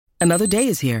Another day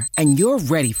is here, and you're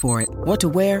ready for it. What to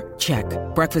wear? Check.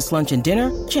 Breakfast, lunch, and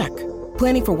dinner? Check.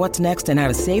 Planning for what's next and how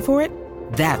to save for it?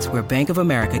 That's where Bank of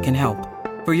America can help.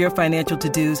 For your financial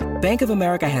to-dos, Bank of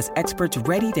America has experts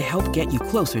ready to help get you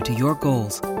closer to your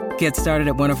goals. Get started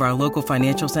at one of our local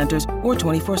financial centers or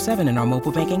 24/7 in our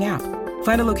mobile banking app.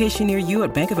 Find a location near you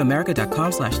at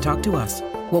bankofamerica.com/talktous.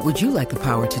 What would you like the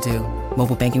power to do?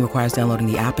 Mobile banking requires downloading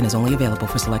the app and is only available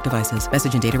for select devices.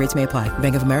 Message and data rates may apply.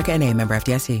 Bank of America N.A., member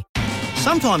FDIC.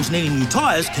 Sometimes needing new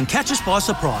tyres can catch us by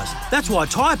surprise. That's why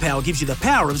Tyre Power gives you the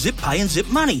power of Zip Pay and Zip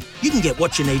Money. You can get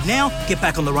what you need now, get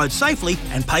back on the road safely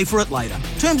and pay for it later.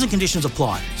 Terms and conditions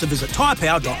apply. So visit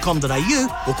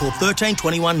tyrepower.com.au or call 13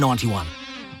 21 91.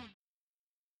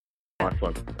 Nice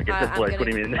one. I guess that's why I put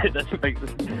him in there.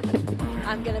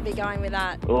 I'm going to be going with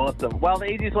that. Awesome. Well,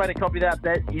 the easiest way to copy that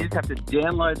bet, you just have to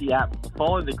download the app,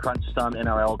 follow the Crunch Time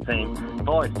NRL team,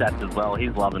 follow Stats as well.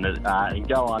 He's loving it. And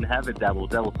go on, have a dabble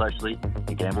socially,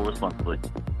 and gamble responsibly.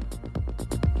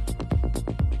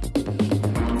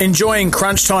 Enjoying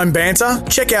Crunch Time banter?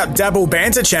 Check out Dabble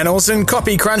banter channels and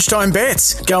copy Crunch Time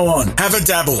bets. Go on, have a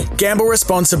dabble. Gamble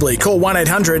responsibly. Call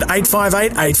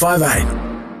 1-800-858-858.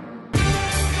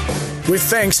 With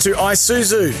thanks to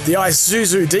Isuzu. The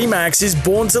Isuzu D-Max is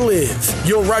born to live.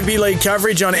 Your rugby league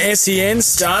coverage on SEN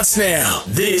starts now.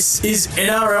 This is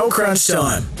NRL Crunch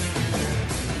Time.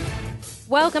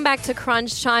 Welcome back to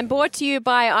Crunch Time, brought to you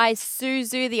by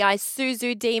Isuzu. The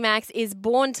Isuzu D-Max is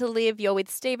born to live. You're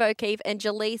with Steve O'Keefe and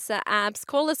Jaleesa Abs.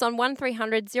 Call us on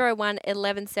 1300 01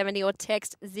 1170 or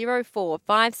text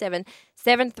 0457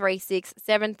 736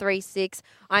 736.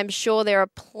 I'm sure there are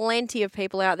plenty of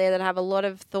people out there that have a lot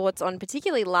of thoughts on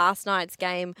particularly last night's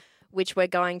game, which we're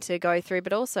going to go through,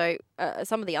 but also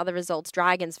some of the other results.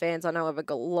 Dragons fans, I know, have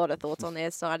a lot of thoughts on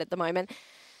their side at the moment.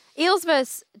 Eels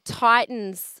versus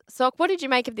Titans. Sock, what did you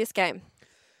make of this game?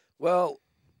 Well,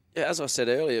 yeah, as I said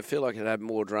earlier, I feel like it had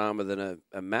more drama than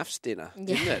a maths dinner,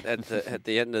 didn't it? At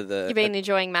the end of the. You've been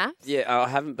enjoying maths? Yeah, I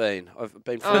haven't been. I've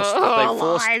been forced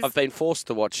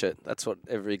to watch it. That's what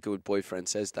every good boyfriend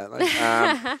says, don't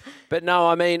they? But no,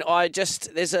 I mean,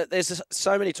 there's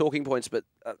so many talking points, but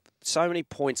so many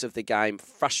points of the game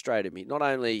frustrated me. Not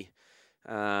only.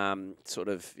 Sort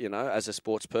of, as a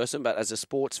sports person, but as a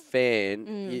sports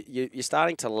fan, you're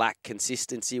starting to lack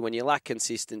consistency. When you lack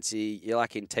consistency, you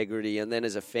lack integrity, and then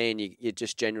as a fan, you're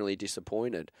just generally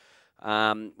disappointed.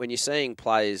 When you're seeing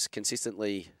players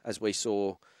consistently, as we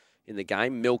saw in the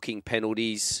game, milking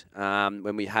penalties,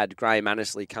 when we had Graham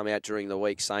Annesley come out during the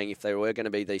week saying if there were going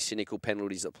to be these cynical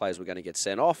penalties that players were going to get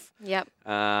sent off. Yep.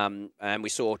 And we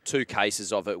saw two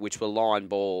cases of it, which were line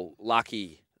ball,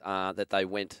 lucky that they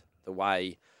went the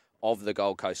way of the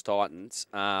Gold Coast Titans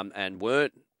and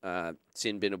weren't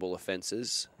sin-binnable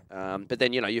offences. But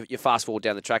then, you fast forward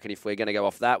down the track, and if we're going to go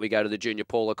off that, we go to the Junior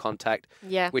Paula contact,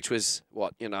 which was,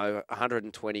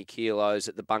 120 kilos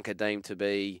at the bunker deemed to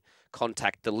be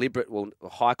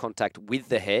high contact with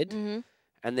the head. Mm-hmm.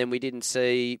 And then we didn't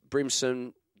see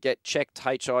Brimson get checked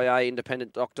HIA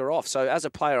independent doctor off. So as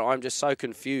a player, I'm just so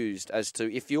confused as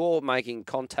to if you're making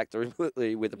contact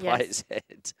deliberately with the player's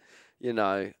head,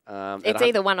 it's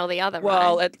either one or the other,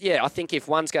 well, right? I think if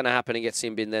one's going to happen and get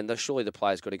sin bin, then surely the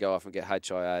player's got to go off and get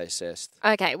HIA assessed.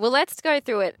 Okay, well, let's go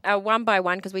through it one by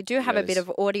one because we do have a bit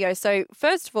of audio. So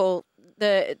first of all,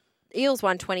 the Eels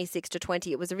won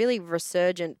 26-20. It was a really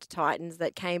resurgent Titans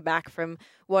that came back from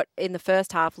what in the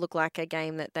first half looked like a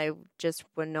game that they just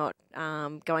were not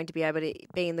going to be able to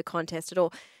be in the contest at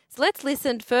all. So let's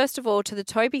listen first of all to the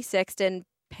Toby Sexton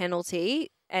penalty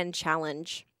and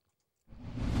challenge.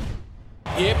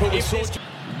 Yeah, but we saw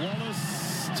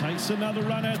Wallace takes another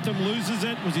run at them, loses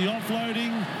it. Was he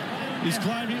offloading? He's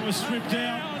claiming it was stripped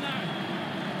out.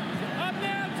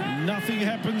 Nothing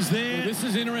happens there. Well, this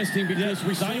is interesting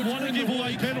because they want to give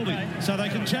away penalty so they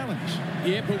can challenge.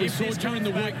 Yeah, but we saw during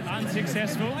the week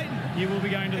unsuccessful, you will be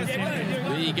going to the centre.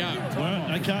 There you go.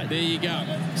 Well, okay. There you go.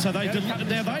 So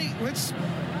let's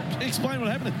explain what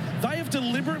happened. They have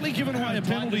deliberately given away a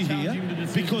penalty here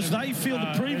because they feel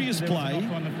the previous play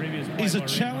is a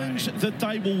challenge that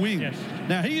they will win. Yes.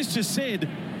 Now, he has just said,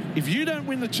 if you don't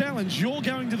win the challenge, you're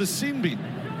going to the sin bin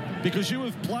because you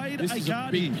have played this a is card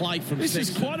a big here. play from This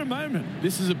Sexton. is quite a moment.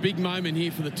 This is a big moment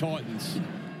here for the Titans.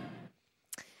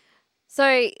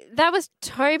 So that was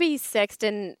Toby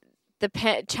Sexton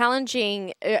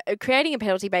challenging, creating a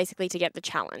penalty basically to get the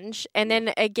challenge. And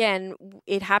then again,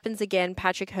 it happens again.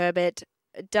 Patrick Herbert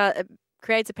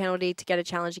creates a penalty to get a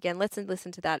challenge again. Let's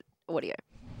listen to that audio.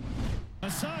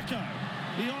 Asako,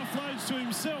 he offloads to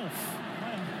himself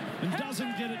and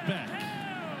doesn't get it back.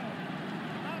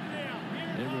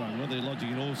 Everyone, well, they're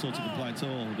lodging in all sorts of complaints.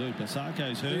 All do.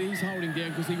 Passako's hurt. But he's holding down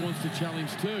because he wants to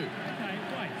challenge too. Okay,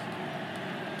 wait.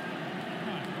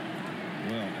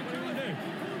 Well, What do you want to do?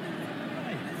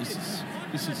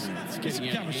 this is it's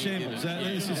become a shambles.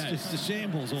 This is just a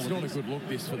shambles. It's not a good look,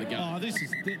 this, for the game. Oh, this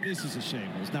is a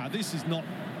shambles. No, this is not.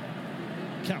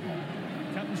 Come on.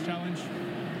 Captain's challenge.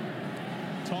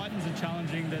 Titans are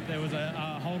challenging that there was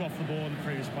a hold off the ball in the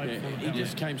previous play. Yeah, before the he penalty.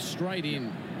 just came straight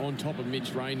in on top of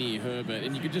Mitch Rainier, Herbert,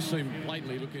 and you could just see him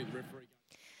blatantly looking at the referee.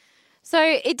 So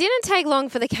it didn't take long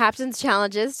for the captain's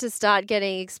challenges to start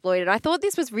getting exploited. I thought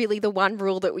this was really the one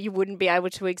rule that you wouldn't be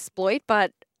able to exploit,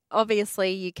 but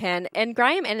obviously you can. And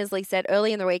Graham Ennesley said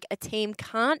early in the week, a team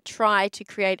can't try to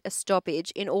create a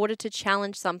stoppage in order to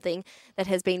challenge something that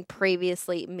has been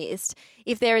previously missed.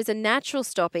 If there is a natural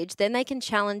stoppage, then they can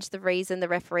challenge the reason the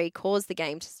referee caused the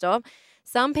game to stop.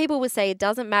 Some people would say it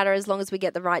doesn't matter as long as we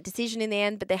get the right decision in the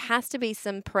end, but there has to be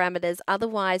some parameters.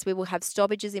 Otherwise, we will have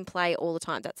stoppages in play all the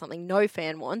time. That's something no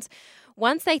fan wants.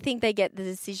 Once they think they get a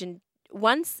decision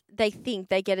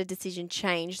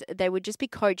changed, they would just be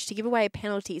coached to give away a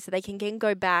penalty so they can then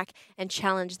go back and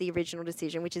challenge the original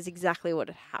decision, which is exactly what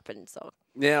had happened. So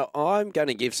now, I'm going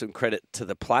to give some credit to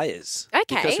the players.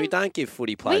 Okay. Because we don't give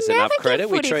footy players We enough never give credit.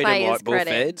 We footy treat them players like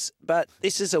bullfeds. But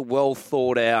this is a well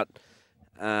thought out,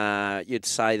 you'd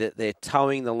say that they're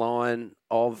towing the line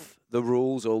of the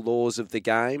rules or laws of the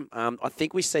game. I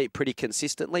think we see it pretty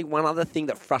consistently. One other thing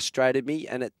that frustrated me,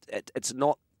 and it's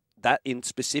not that in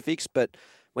specifics, but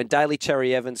when Daly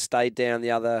Cherry Evans stayed down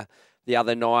the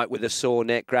other night with a sore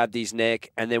neck, grabbed his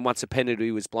neck, and then once a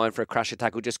penalty was blown for a crusher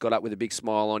tackle, just got up with a big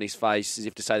smile on his face as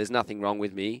if to say, there's nothing wrong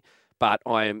with me, but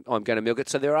I'm going to milk it.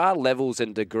 So there are levels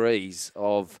and degrees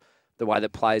of the way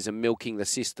that players are milking the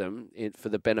system for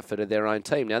the benefit of their own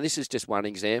team. Now, this is just one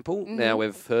example. Mm-hmm. Now,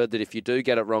 we've heard that if you do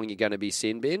get it wrong, you're going to be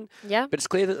sin bin. Yeah. But it's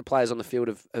clear that the players on the field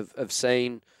have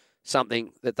seen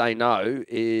something that they know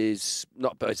is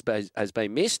not has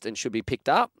been missed and should be picked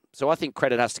up. So I think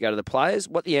credit has to go to the players.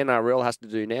 What the NRL has to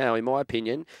do now, in my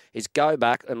opinion, is go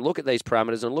back and look at these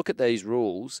parameters and look at these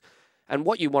rules, and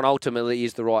what you want ultimately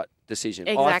is the right decision,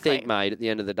 exactly. I think, made at the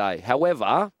end of the day.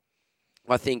 However,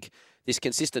 I think this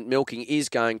consistent milking is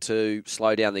going to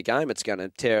slow down the game. It's going to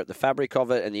tear at the fabric of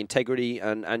it and the integrity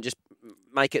and just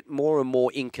make it more and more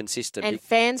inconsistent. And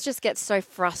fans just get so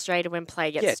frustrated when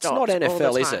play gets stopped. Yeah, it's not NFL,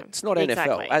 all the is it? time. It's not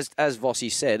exactly. NFL. As Vossi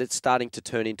said, it's starting to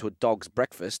turn into a dog's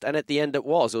breakfast. And at the end it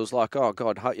was. It was like, oh,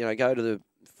 God, go to the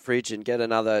fridge and get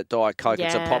another Diet Coke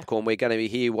and some popcorn. We're going to be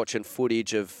here watching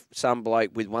footage of some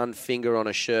bloke with one finger on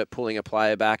a shirt pulling a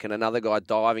player back and another guy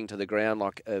diving to the ground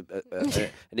like an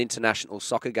international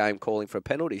soccer game calling for a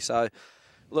penalty. So,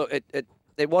 look,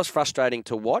 it was frustrating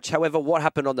to watch. However, what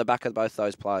happened on the back of both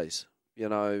those plays? You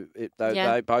know,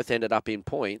 they both ended up in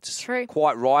points. True.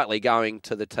 Quite rightly going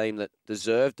to the team that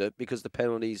deserved it because the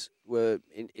penalties were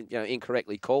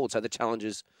incorrectly called. So the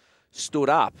challengers stood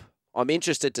up. I'm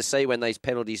interested to see when these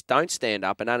penalties don't stand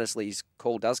up and Annesley's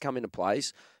call does come into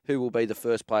place, who will be the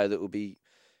first player that will be,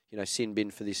 sin bin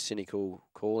for this cynical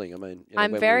calling. I mean,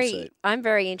 I'm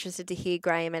very interested to hear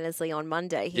Graham Ennesley on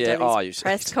Monday. He did his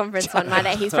press conference on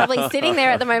Monday. He's probably sitting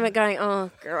there at the moment going,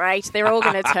 "Oh, great, they're all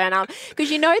going to turn up." Because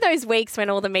those weeks when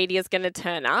all the media's going to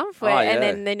turn up, and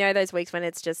then they know those weeks when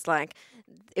it's just like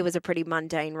it was a pretty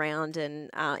mundane round, and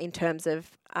in terms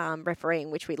of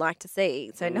refereeing, which we like to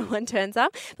see, so no one turns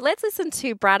up. But let's listen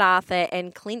to Brad Arthur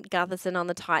and Clint Gutherson on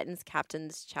the Titans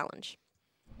captain's challenge.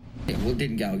 Yeah, well, it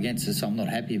didn't go against us, so I'm not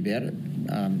happy about it.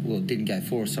 It didn't go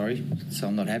for us, sorry, so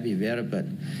I'm not happy about it. But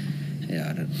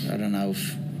yeah, I don't know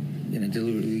if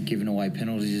deliberately giving away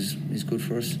penalties is good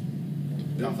for us.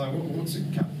 What's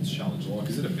the captain's challenge like?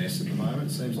 Is it a mess at the moment?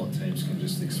 It seems like teams can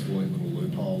just exploit little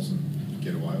loopholes and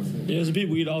get away with it. Yeah, it was a bit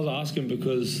weird. I was asking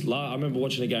because I remember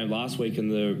watching a game last week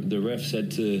and the ref said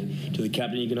to the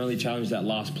captain, you can only challenge that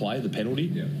last play, the penalty,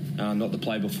 not the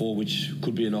play before, which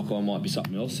could be a knock-on, might be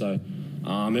something else. So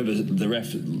I remember the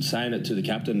ref saying it to the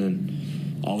captain,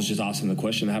 and I was just asking the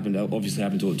question. It obviously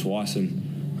happened to it twice,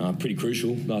 and pretty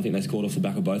crucial. I think they scored off the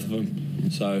back of both of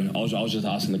them. So I was just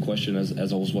asking the question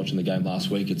as I was watching the game last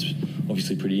week. It's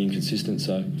obviously pretty inconsistent.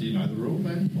 So do you know the rule,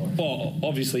 man? Well,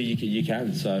 obviously you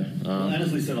can. So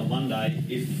Annesley said on Monday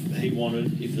if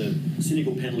the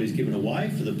cynical penalty is given away,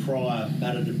 for the prior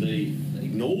batter to be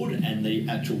ignored and the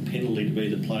actual penalty to be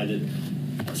the play that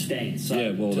stands. So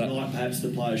tonight perhaps the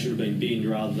player should have been binned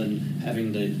rather than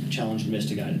having the challenge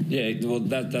investigated. Yeah, well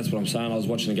that's what I'm saying. I was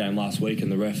watching the game last week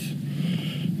and the ref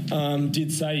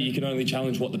did say you can only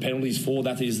challenge what the penalty's for.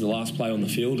 That is the last play on the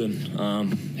field,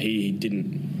 and he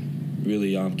didn't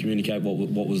really communicate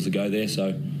what was the go there.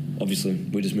 So obviously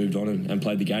we just moved on and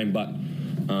played the game. But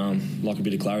like a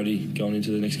bit of clarity going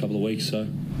into the next couple of weeks. So.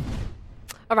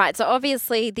 All right, so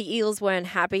obviously the Eels weren't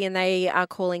happy and they are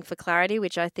calling for clarity,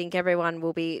 which I think everyone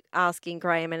will be asking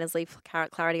Graham Annesley for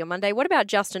clarity on Monday. What about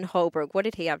Justin Holbrook? What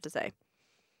did he have to say?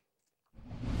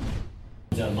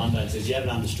 On Monday and says, you haven't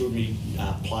understood me,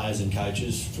 players and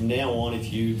coaches. From now on,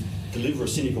 if you deliver a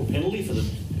cynical penalty for the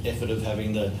effort of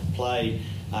having the play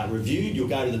reviewed, you'll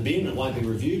go to the bin, it won't be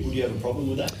reviewed. Would you have a problem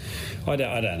with that? I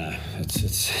don't know.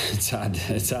 It's hard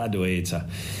to answer.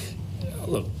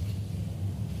 Look,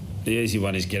 the easy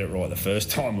one is get it right the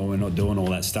first time when we're not doing all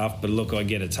that stuff. But look, I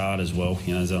get it's hard as well.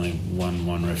 You know, there's only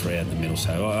one referee out in the middle,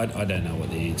 so I don't know what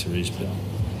the answer is, but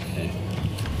yeah.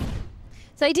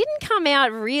 So he didn't come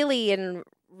out really in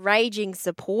raging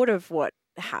support of what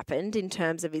happened in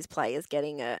terms of his players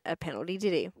getting a penalty,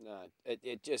 did he? No,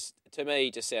 it just, to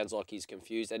me, just sounds like he's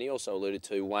confused. And he also alluded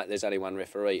to there's only one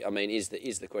referee. I mean, is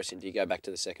the question, do you go back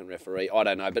to the second referee? I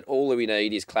don't know, but all that we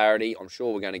need is clarity. I'm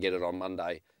sure we're going to get it on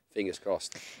Monday. Fingers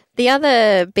crossed. The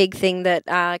other big thing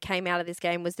that came out of this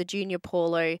game was the Junior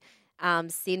Paulo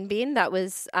sin bin that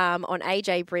was on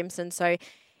AJ Brimson. So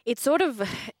it sort of,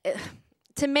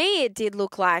 to me, it did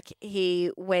look like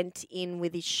he went in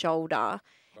with his shoulder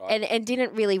and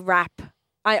didn't really wrap.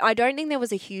 I don't think there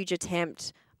was a huge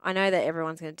attempt. I know that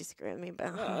everyone's going to disagree with me,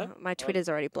 but my Twitter's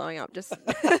already blowing up. Just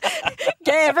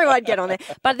everyone get on there.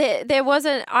 But there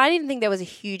wasn't. I didn't think there was a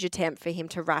huge attempt for him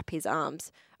to wrap his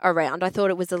arms around. I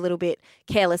thought it was a little bit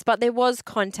careless, but there was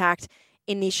contact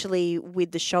initially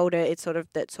with the shoulder. It sort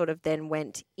of then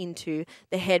went into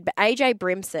the head. But AJ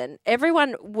Brimson,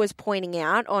 everyone was pointing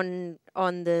out on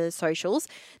the socials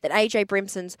that AJ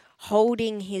Brimson's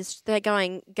holding they're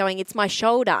going, it's my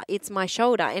shoulder,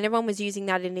 and everyone was using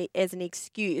that as an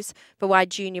excuse for why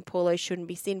Junior Paulo shouldn't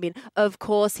be sin bin. Of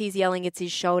course he's yelling it's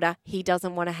his shoulder. He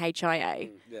doesn't want a HIA.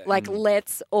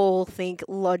 Let's all think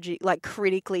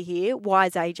critically here. Why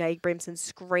is AJ Brimson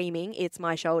screaming it's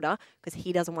my shoulder? Because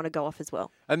he doesn't want to go off as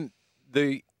well. And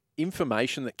the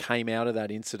information that came out of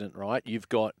that incident, right, you've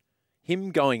got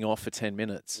him going off for 10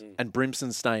 minutes and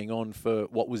Brimson staying on for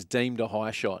what was deemed a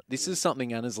high shot. This is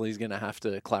something Annesley's going to have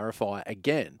to clarify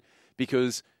again,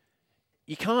 because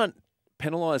you can't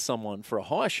penalise someone for a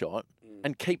high shot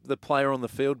and keep the player on the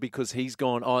field because he's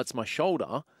gone, it's my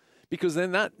shoulder, because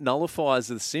then that nullifies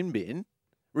the sin bin,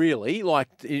 really,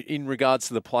 in regards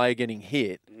to the player getting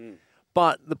hit.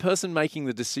 But the person making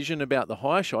the decision about the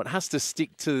high shot has to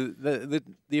stick to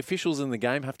the officials in the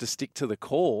game have to stick to the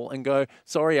call and go,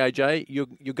 sorry, AJ,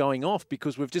 you're going off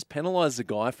because we've just penalised the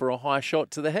guy for a high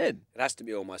shot to the head. It has to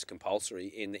be almost compulsory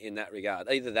in that regard.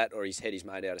 Either that or his head is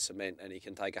made out of cement and he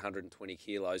can take 120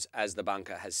 kilos, as the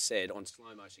bunker has said on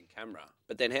slow motion camera.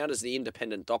 But then how does the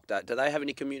independent doctor, do they have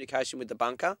any communication with the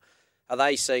bunker? Are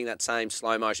they seeing that same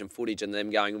slow motion footage and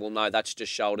them going, well, no, that's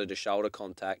just shoulder to shoulder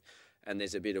contact, and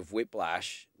there's a bit of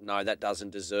whiplash? No, that doesn't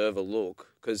deserve a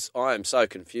look. Because I am so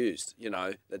confused,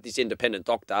 that this independent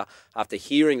doctor, after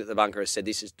hearing that the bunker has said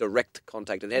this is direct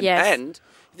contact at the head, and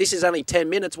this is only 10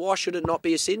 minutes, why should it not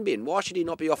be a sin bin? Why should he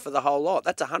not be off for the whole lot?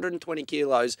 That's 120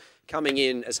 kilos coming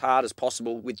in as hard as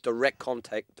possible with direct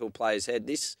contact to a player's head.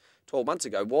 This 12 months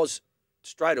ago was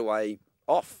straight away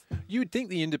off. You'd think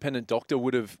the independent doctor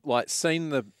would have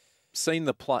seen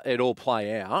it all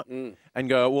play out and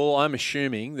go, well, I'm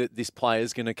assuming that this player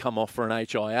is going to come off for an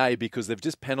HIA because they've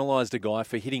just penalised a guy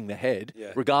for hitting the head,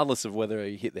 regardless of whether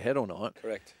he hit the head or not.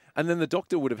 Correct. And then the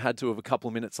doctor would have had to have a couple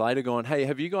of minutes later gone, hey,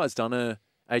 have you guys done a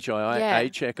HIA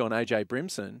check on AJ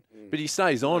Brimson? But he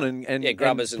stays on and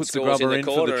puts the grubber in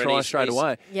for the try straight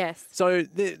away. Yes. So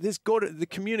the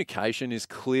communication is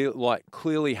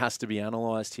clearly has to be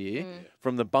analysed here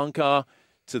from the bunker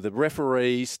to the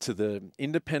referees, to the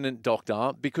independent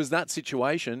doctor, because that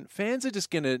situation, fans are just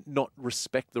going to not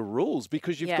respect the rules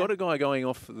because you've got a guy going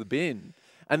off for the bin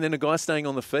and then a guy staying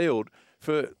on the field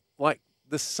for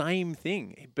the same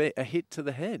thing, a hit to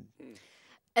the head.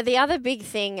 The other big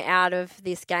thing out of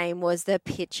this game was the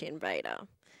pitch invader.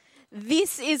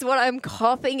 This is what I'm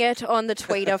copying it on the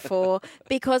tweeter for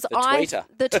because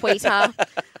the tweeter.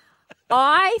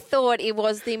 I thought it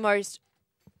was the most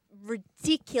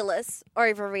ridiculous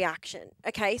overreaction.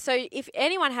 Okay, so if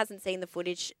anyone hasn't seen the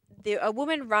footage, a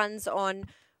woman runs on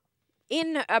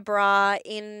in a bra,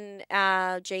 in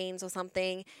jeans or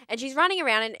something, and she's running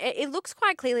around, and it looks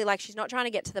quite clearly like she's not trying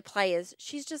to get to the players.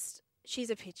 She's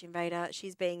a pitch invader.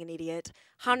 She's being an idiot.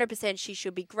 100% she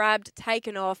should be grabbed,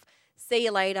 taken off. See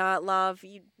you later, love.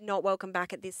 You're not welcome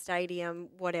back at this stadium,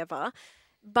 whatever.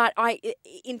 But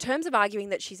in terms of arguing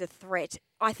that she's a threat,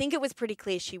 I think it was pretty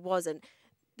clear she wasn't.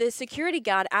 The security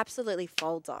guard absolutely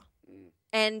folds her.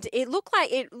 And it looked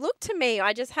to me,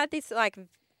 I just had this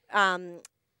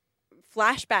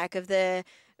flashback of the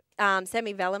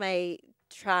Semi Valame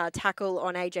tackle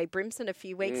on AJ Brimson a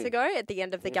few weeks ago at the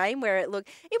end of the game, where it was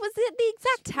the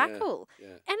exact tackle. Yeah.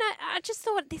 And I just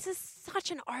thought, this is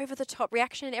such an over-the-top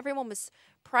reaction, and everyone was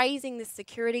praising this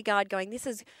security guard, going, this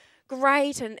is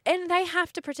great, and they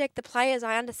have to protect the players.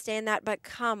 I understand that, but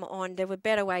come on, there were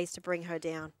better ways to bring her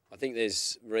down. I think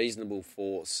there's reasonable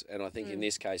force, and I think in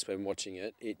this case, when watching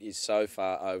it, it is so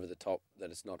far over the top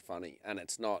that it's not funny, and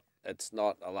it's not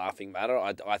a laughing matter.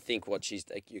 I think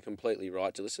you're completely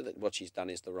right, Jalissa, that what she's done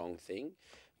is the wrong thing,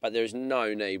 but there is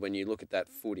no need, when you look at that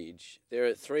footage, there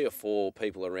are 3 or 4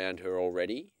 people around her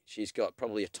already. She's got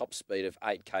probably a top speed of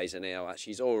 8 k's an hour.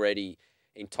 She's already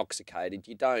intoxicated.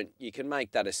 You can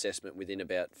make that assessment within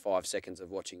about 5 seconds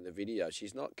of watching the video.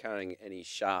 She's not carrying any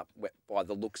by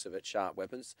the looks of it, sharp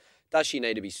weapons. Does she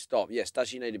need to be stopped? Yes. Does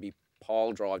she need to be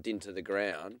pile drived into the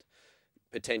ground,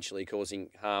 potentially causing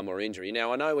harm or injury?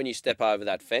 Now, I know when you step over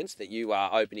that fence that you are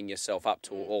opening yourself up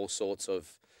to all sorts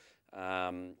of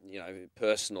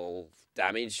personal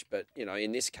damage, but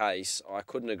in this case, I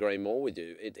couldn't agree more with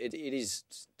you. It is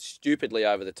stupidly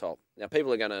over the top. Now,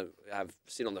 people are going to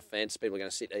sit on the fence. People are going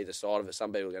to sit either side of it.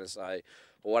 Some people are going to say,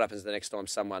 well, what happens the next time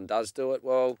someone does do it?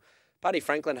 Well, Buddy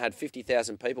Franklin had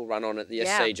 50,000 people run on at the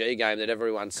SCG game that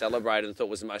everyone celebrated and thought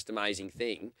was the most amazing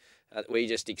thing. We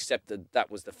just accepted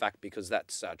that was the fact because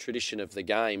that's a tradition of the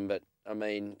game. But, I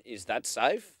mean, is that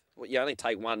safe? Well, you only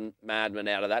take one madman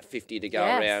out of that 50 to go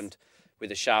around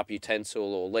with a sharp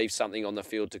utensil or leave something on the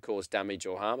field to cause damage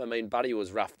or harm. I mean, Buddy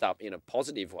was roughed up in a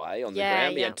positive way on the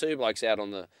ground. We had 2 blokes out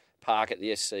on the park at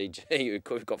the SCG who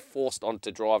got forced onto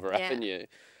Driver Avenue.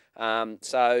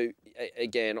 So,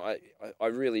 again, I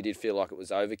really did feel like it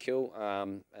was overkill.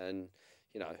 And,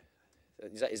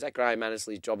 is that Graham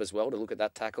Annesley's job as well to look at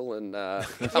that tackle and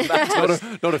come back to us?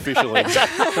 Not officially.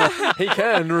 He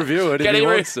can review it if he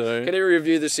wants to. Can he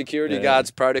review the security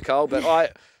guard's protocol? But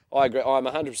I agree. I'm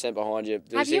 100% behind you.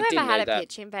 Have you ever had a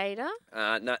pitch invader?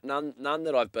 None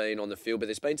that I've been on the field, but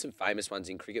there's been some famous ones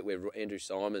in cricket where Andrew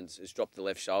Simons has dropped the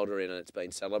left shoulder in and it's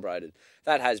been celebrated.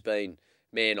 That has been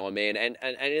man on man, and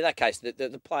in that case,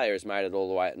 the player has made it all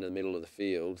the way into the middle of the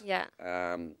field. Yeah.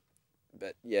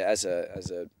 But yeah, as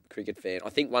a cricket fan, I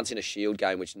think once in a Shield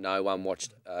game, which no one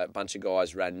watched, a bunch of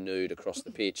guys ran nude across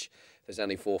the pitch. There's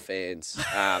only 4 fans,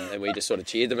 and we just sort of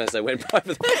cheered them as they went by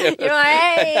the field. You're like,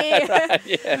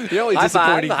 hey! The only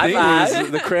disappointing thing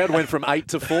was the crowd went from 8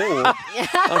 to 4.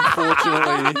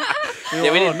 Unfortunately.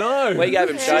 We gave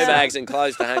them show bags and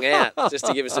clothes to hang out just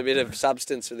to give us a bit of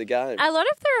substance for the game. A lot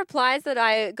of the replies that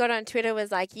I got on Twitter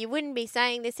was like, you wouldn't be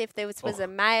saying this if there was a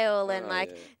male, and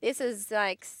this is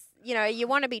like, you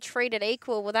want to be treated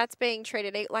equal. Well, that's being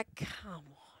treated equal. Like, come on.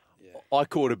 Yeah. I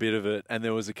caught a bit of it, and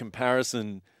there was a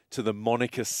comparison to the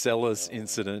Monica Seles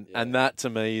incident, and that to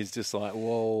me is just like,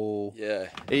 whoa,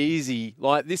 easy.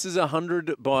 Like, this is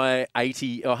 100 by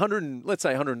 80, 100, let's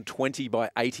say 120 by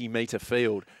 80 metre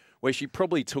field, where she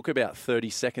probably took about 30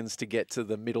 seconds to get to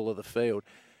the middle of the field.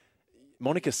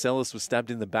 Monica Seles was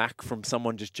stabbed in the back from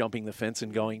someone just jumping the fence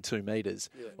and going 2 metres.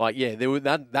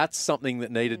 That's something that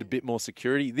needed a bit more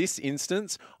security. This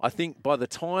instance, I think by the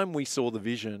time we saw the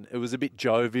vision, it was a bit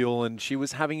jovial and she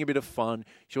was having a bit of fun.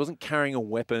 She wasn't carrying a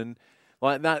weapon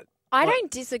like that. I don't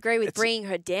disagree with bringing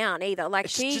her down either. Like,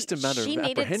 it's just a matter of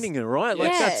apprehending her, right?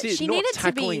 Like, that's it. Not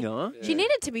tackling her. She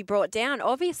needed to be brought down.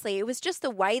 Obviously, it was just the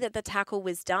way that the tackle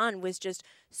was done was just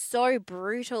so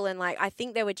brutal, and like, I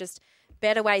think there were just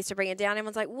better ways to bring it down.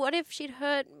 Everyone's like, what if she'd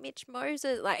hurt Mitch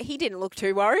Moses? Like, he didn't look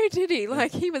too worried, did he?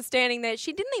 Like, he was standing there.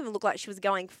 She didn't even look like she was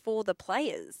going for the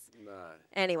players. No.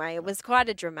 Anyway, it was quite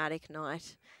a dramatic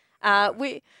night.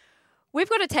 We've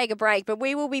got to take a break, but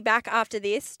we will be back after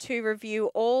this to review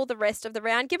all the rest of the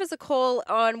round. Give us a call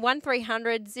on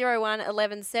 1300 01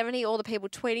 1170. All the people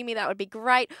tweeting me, that would be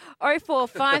great.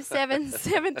 0457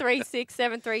 736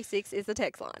 736 is the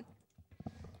text line.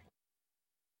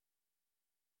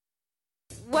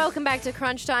 Welcome back to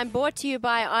Crunch Time, brought to you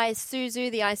by Isuzu.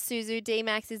 The Isuzu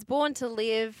D-Max is born to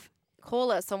live.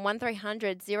 Call us on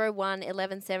 1300 01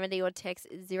 1170 or text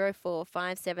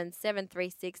 0457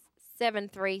 736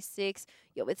 736.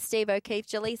 You're with Steve O'Keefe,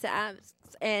 Jaleesa Abs,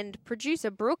 and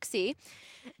producer Brooksy.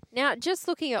 Now, just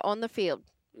looking at on the field,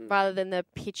 rather than the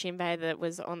pitch invader that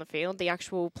was on the field, the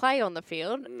actual play on the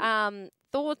field,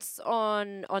 thoughts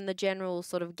on the general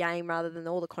sort of game rather than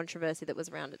all the controversy that was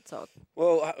around it, Todd?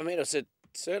 Well, I mean, it's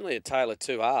certainly a tale of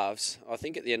 2 halves. I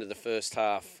think at the end of the first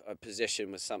half,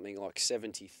 possession was something like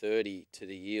 70-30 to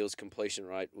the Yields. Completion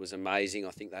rate was amazing. I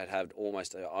think they'd had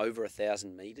almost over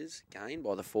 1,000 metres gained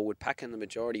by the forward pack, and the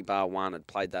majority, bar one, had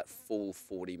played that full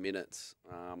 40 minutes.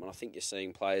 And I think you're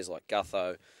seeing players like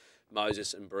Gutho,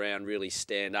 Moses and Brown really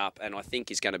stand up, and I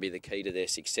think is going to be the key to their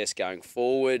success going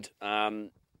forward.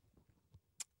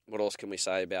 What else can we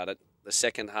say about it? The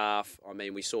second half, I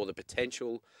mean, we saw the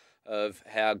potential of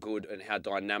how good and how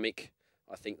dynamic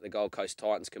I think the Gold Coast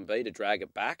Titans can be to drag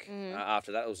it back.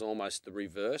 After that, it was almost the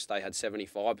reverse. They had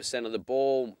 75% of the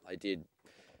ball. They did,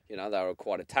 they were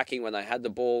quite attacking when they had the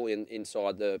ball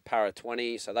inside the Para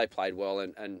 20, so they played well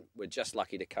and were just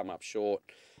lucky to come up short.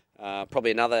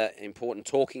 Probably another important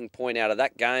talking point out of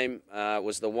that game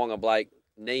was the Wonga Blake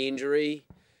knee injury.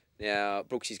 Now,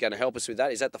 Brooksy's going to help us with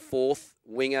that. Is that the fourth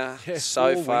winger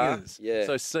so far? Wingers. Yeah.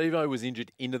 So Sivo was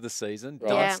injured into the season. Right.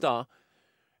 Dunster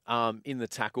in the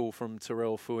tackle from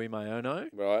Terrell Fui-Maono.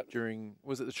 Right. During,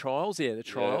 was it the trials? Yeah, the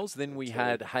trials. Then we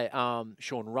had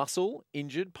Sean Russell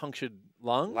injured, punctured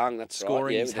lung. That's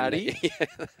scoring right. his Hattie.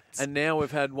 And now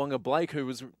we've had Wonga Blake, who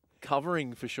was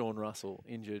covering for Sean Russell,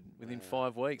 injured within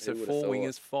 5 weeks. So 4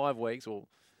 wingers, 5 weeks, or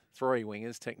 3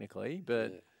 wingers technically.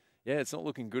 But yeah, it's not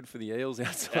looking good for the Eels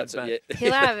outside back.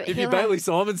 If you're Bailey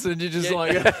Simonson, you're just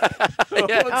like,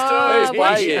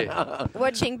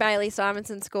 watching Bailey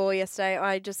Simonson score yesterday,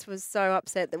 I just was so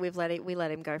upset that we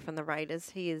let him go from the Raiders.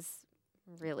 He is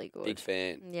really good. Big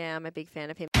fan. Yeah, I'm a big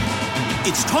fan of him.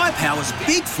 It's Tyre Power's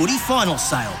Big Footy Final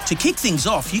Sale. To kick things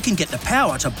off, you can get the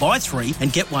power to buy 3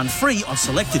 and get 1 free on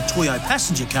selected Toyo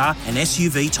passenger car and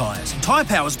SUV tyres. Tyre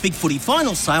Power's Big Footy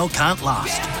Final Sale can't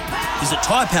last. Visit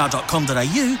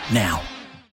tyrepower.com.au now.